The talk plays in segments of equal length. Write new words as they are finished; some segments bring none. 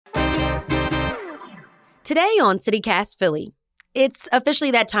Today on CityCast Philly, it's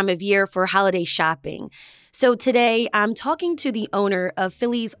officially that time of year for holiday shopping. So today I'm talking to the owner of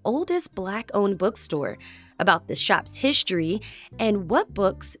Philly's oldest Black-owned bookstore about the shop's history and what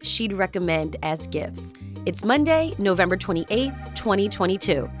books she'd recommend as gifts. It's Monday, November 28th,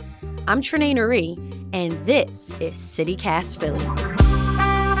 2022. I'm Trenae Nuri, and this is CityCast Philly.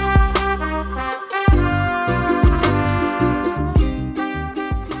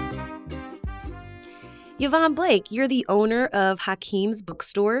 Yvonne Blake, you're the owner of Hakeem's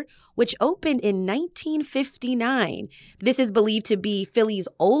Bookstore, which opened in 1959. This is believed to be Philly's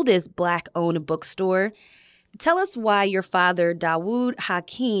oldest Black-owned bookstore. Tell us why your father, Dawood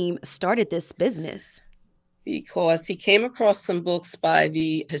Hakeem, started this business. Because he came across some books by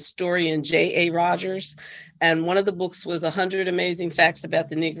the historian J.A. Rogers, and one of the books was 100 Amazing Facts About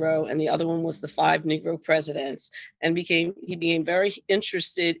the Negro, and the other one was the 5 Negro Presidents. And he became very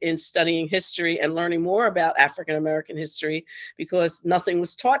interested in studying history and learning more about African American history because nothing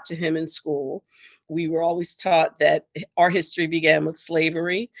was taught to him in school. We were always taught that our history began with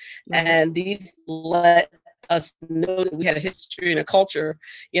slavery, and these let us know that we had a history and a culture,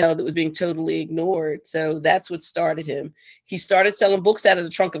 that was being totally ignored. So that's what started him. He started selling books out of the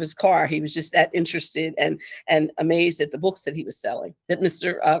trunk of his car. He was just that interested and amazed at the books that he was selling, that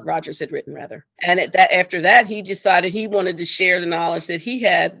Mr. Rogers had written, rather. And after that, he decided he wanted to share the knowledge that he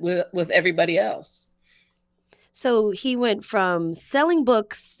had with everybody else. So he went from selling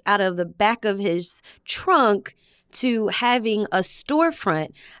books out of the back of his trunk to having a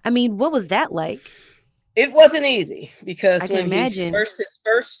storefront. I mean, what was that like? It wasn't easy because when his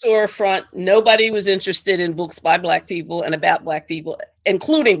first storefront, nobody was interested in books by Black people and about Black people,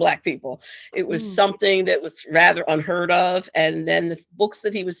 including Black people. It was something that was rather unheard of. And then the books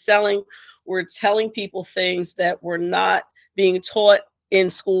that he was selling were telling people things that were not being taught in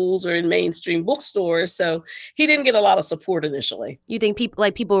schools or in mainstream bookstores. So he didn't get a lot of support initially. You think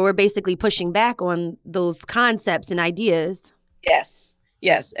people were basically pushing back on those concepts and ideas?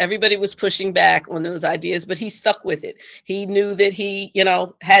 Yes, everybody was pushing back on those ideas, but he stuck with it. He knew that he,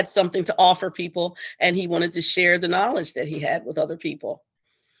 had something to offer people, and he wanted to share the knowledge that he had with other people.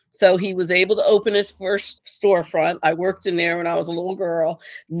 So he was able to open his first storefront. I worked in there when I was a little girl.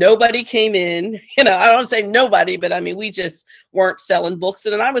 Nobody came in. I don't want to say nobody, but we just weren't selling books.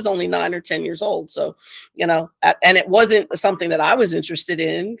 And I was only 9 or 10 years old. So, and it wasn't something that I was interested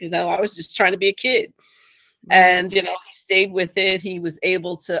in because I was just trying to be a kid. And, he stayed with it. He was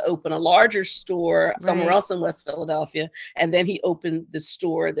able to open a larger store somewhere else in West Philadelphia. And then he opened the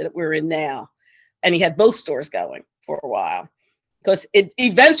store that we're in now. And he had both stores going for a while because it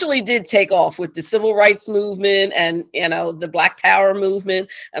eventually did take off with the civil rights movement and, the Black Power movement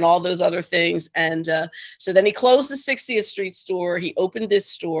and all those other things. And so then he closed the 60th Street store. He opened this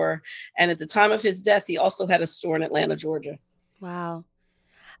store. And at the time of his death, he also had a store in Atlanta, Georgia. Wow.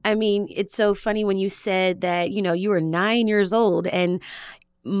 I mean, it's so funny when you said that, you were 9 years old, and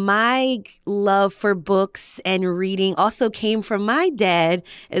my love for books and reading also came from my dad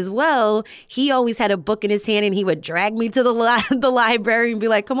as well. He always had a book in his hand and he would drag me to the library and be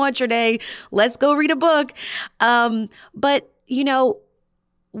like, come on, Trenae, let's go read a book. But,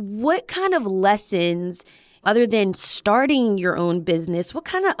 what kind of lessons, other than starting your own business, what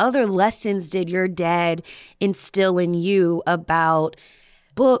kind of other lessons did your dad instill in you about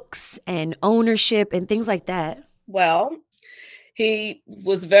books and ownership and things like that? Well, he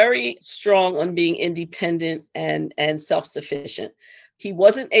was very strong on being independent and self-sufficient. He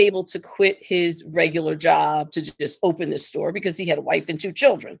wasn't able to quit his regular job to just open this store because he had a wife and 2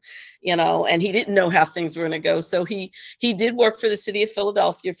 children, and he didn't know how things were going to go. So he did work for the city of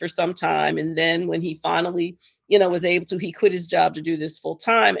Philadelphia for some time. And then when he finally was able to, he quit his job to do this full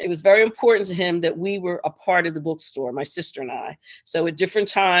time. It was very important to him that we were a part of the bookstore, my sister and I. So at different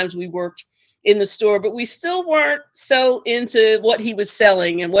times we worked in the store, but we still weren't so into what he was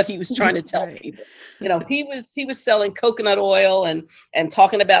selling and what he was trying to tell people. He was selling coconut oil and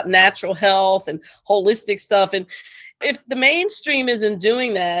talking about natural health and holistic stuff. And if the mainstream isn't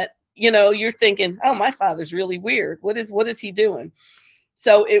doing that, you're thinking, oh, my father's really weird. What is he doing?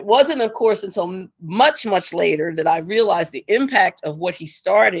 So it wasn't, of course, until much, much later that I realized the impact of what he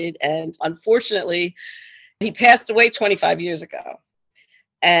started. And unfortunately, he passed away 25 years ago.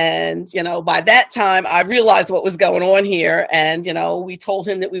 And, by that time, I realized what was going on here. And, we told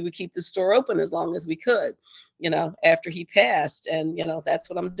him that we would keep the store open as long as we could, after he passed. And, that's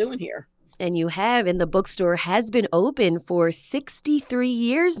what I'm doing here. And you have, and the bookstore has been open for 63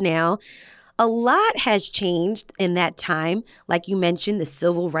 years now. A lot has changed in that time. Like you mentioned, the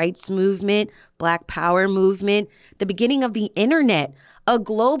civil rights movement, Black Power movement, the beginning of the internet, a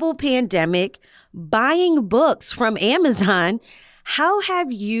global pandemic, buying books from Amazon. How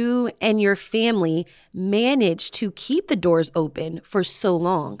have you and your family managed to keep the doors open for so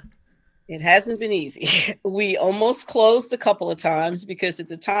long? It hasn't been easy. We almost closed a couple of times because at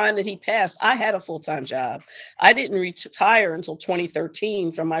the time that he passed, I had a full-time job. I didn't retire until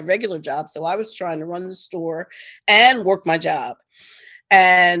 2013 from my regular job. So I was trying to run the store and work my job.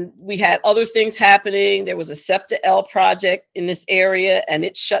 And we had other things happening. There was a SEPTA L project in this area, and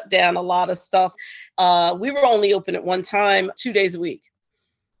it shut down a lot of stuff. We were only open at one time 2 days a week.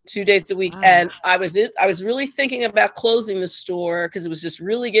 2 days a week. Wow. And I was really thinking about closing the store because it was just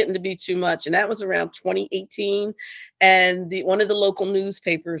really getting to be too much. And that was around 2018. And one of the local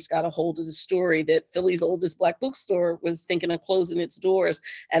newspapers got a hold of the story that Philly's oldest Black bookstore was thinking of closing its doors.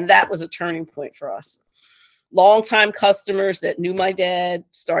 And that was a turning point for us. Longtime customers that knew my dad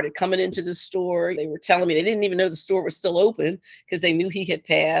started coming into the store. They were telling me they didn't even know the store was still open because they knew he had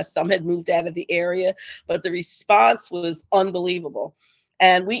passed. Some had moved out of the area, but the response was unbelievable.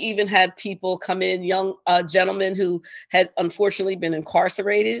 And we even had people come in, young gentlemen who had unfortunately been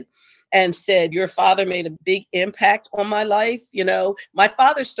incarcerated and said, your father made a big impact on my life. You know, my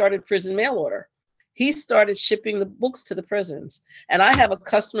father started prison mail order. He started shipping the books to the prisons. And I have a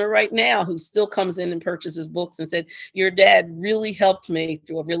customer right now who still comes in and purchases books and said, your dad really helped me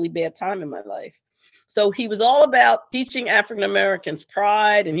through a really bad time in my life. So he was all about teaching African Americans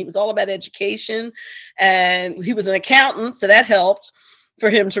pride, and he was all about education. And he was an accountant, so that helped for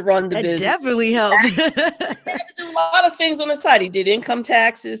him to run the That business. definitely helped. He had to do a lot of things on the side. He did income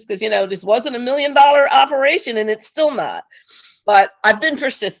taxes because, you know, this wasn't $1 million operation, and it's still not. But I've been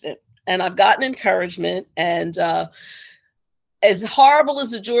persistent and I've gotten encouragement. And as horrible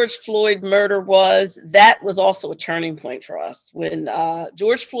as the George Floyd murder was, that was also a turning point for us. When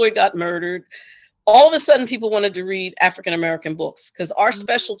George Floyd got murdered, all of a sudden people wanted to read African American books because our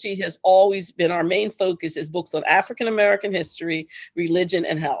specialty has always been, our main focus is books on African American history, religion,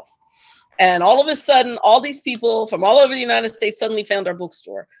 and health. And all of a sudden, all these people from all over the United States suddenly found our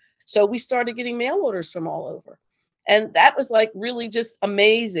bookstore. So we started getting mail orders from all over. And that was like really just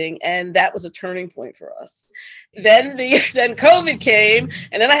amazing. And that was a turning point for us. Then COVID came,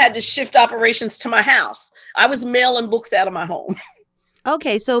 and then I had to shift operations to my house. I was mailing books out of my home.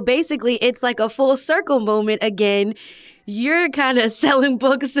 Okay, so basically it's like a full circle moment again. You're kind of selling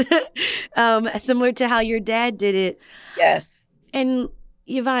books similar to how your dad did it. Yes. And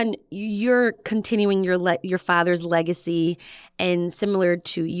Yvonne, you're continuing your father's legacy, and similar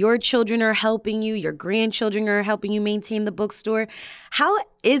to your children are helping you, your grandchildren are helping you maintain the bookstore. How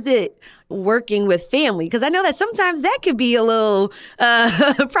is it working with family? Because I know that sometimes that could be a little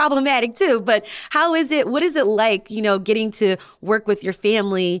problematic too. But how is it? What is it like, getting to work with your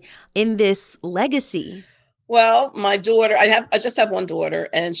family in this legacy? Well, my daughter, I just have one daughter,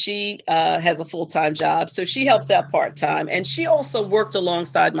 and she has a full-time job. So she helps out part-time. And she also worked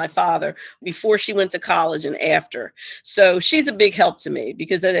alongside my father before she went to college and after. So she's a big help to me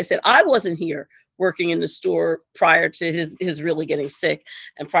because, as I said, I wasn't here working in the store prior to his really getting sick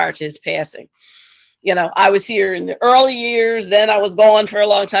and prior to his passing. You know, I was here in the early years, then I was gone for a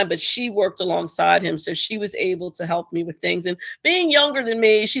long time, but she worked alongside him. So she was able to help me with things. And being younger than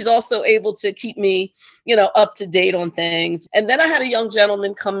me, she's also able to keep me, up to date on things. And then I had a young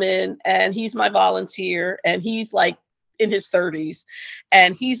gentleman come in, and he's my volunteer, and he's like in his 30s.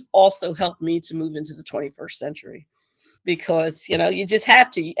 And he's also helped me to move into the 21st century because, you just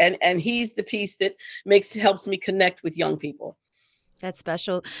have to. And he's the piece that helps me connect with young people. That's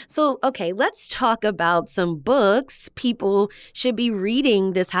special. So, okay, let's talk about some books people should be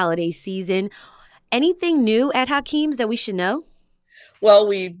reading this holiday season. Anything new at Hakim's that we should know? Well,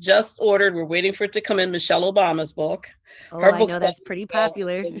 we've just ordered, we're waiting for it to come in, Michelle Obama's book. Oh, Her I book's know that's pretty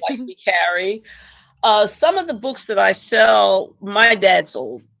popular. The Light We Carry. Some of the books that I sell, my dad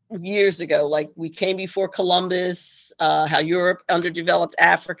sold years ago, like We Came Before Columbus, How Europe Underdeveloped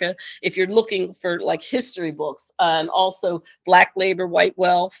Africa. If you're looking for like history books, and also Black Labor, White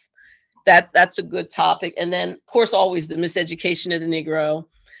Wealth, that's a good topic. And then, of course, always The Miseducation of the Negro.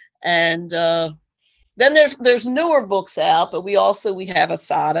 And then there's newer books out, but we have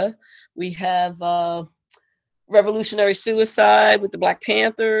Asada. We have Revolutionary Suicide with the Black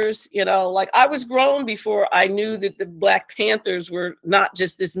Panthers. Like I was grown before I knew that the Black Panthers were not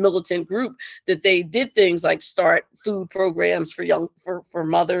just this militant group, that they did things like start food programs for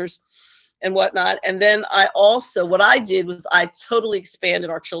mothers and whatnot. And then what I did was I totally expanded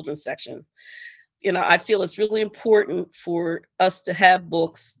our children's section. I feel it's really important for us to have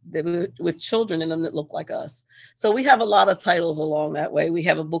books with children in them that look like us. So we have a lot of titles along that way. We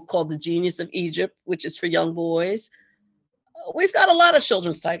have a book called The Genius of Egypt, which is for young boys. We've got a lot of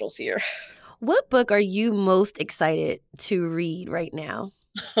children's titles here. What book are you most excited to read right now?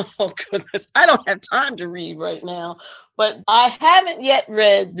 Oh, goodness. I don't have time to read right now, but I haven't yet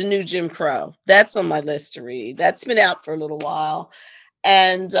read The New Jim Crow. That's on my list to read. That's been out for a little while.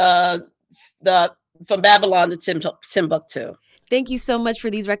 And the From Babylon to Timbuktu. Thank you so much for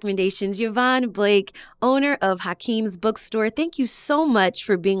these recommendations. Yvonne Blake, owner of Hakeem's Bookstore, thank you so much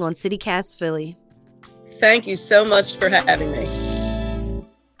for being on CityCast Philly. Thank you so much for having me.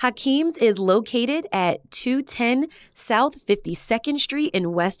 Hakeem's is located at 210 South 52nd Street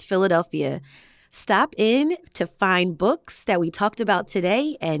in West Philadelphia. Stop in to find books that we talked about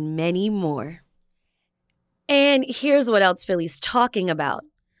today and many more. And here's what else Philly's talking about.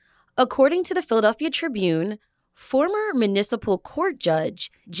 According to the Philadelphia Tribune, former municipal court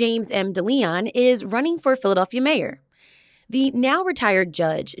judge James M. DeLeon is running for Philadelphia mayor. The now retired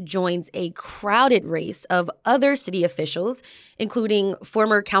judge joins a crowded race of other city officials, including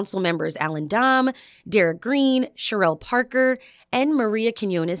former council members Alan Dom, Derek Green, Sherelle Parker, and Maria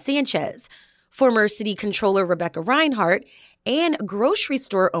Quinones Sanchez, former city controller Rebecca Reinhart, and grocery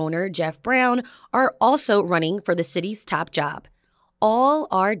store owner Jeff Brown are also running for the city's top job. All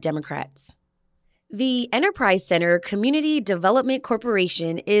are Democrats. The Enterprise Center Community Development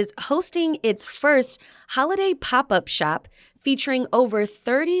Corporation is hosting its first holiday pop-up shop featuring over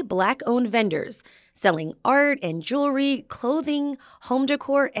 30 Black-owned vendors selling art and jewelry, clothing, home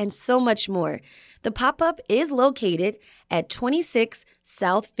decor, and so much more. The pop-up is located at 26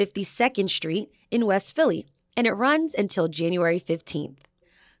 South 52nd Street in West Philly, and it runs until January 15th.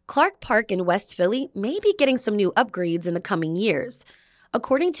 Clark Park in West Philly may be getting some new upgrades in the coming years.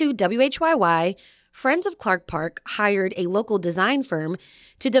 According to WHYY, Friends of Clark Park hired a local design firm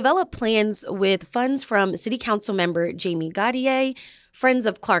to develop plans with funds from City Council member Jamie Gaudier, Friends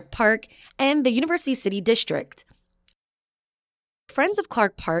of Clark Park, and the University City District. Friends of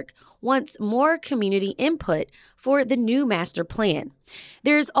Clark Park wants more community input for the new master plan.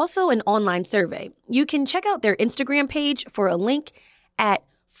 There's also an online survey. You can check out their Instagram page for a link at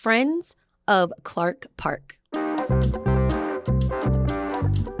Friends of Clark Park.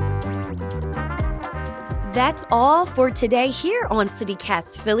 That's all for today here on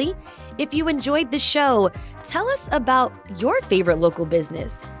CityCast Philly. If you enjoyed the show, tell us about your favorite local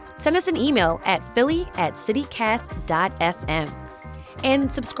business. Send us an email at philly@citycast.fm.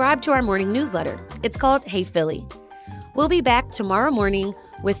 And subscribe to our morning newsletter. It's called Hey Philly. We'll be back tomorrow morning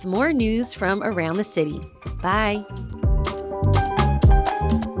with more news from around the city. Bye.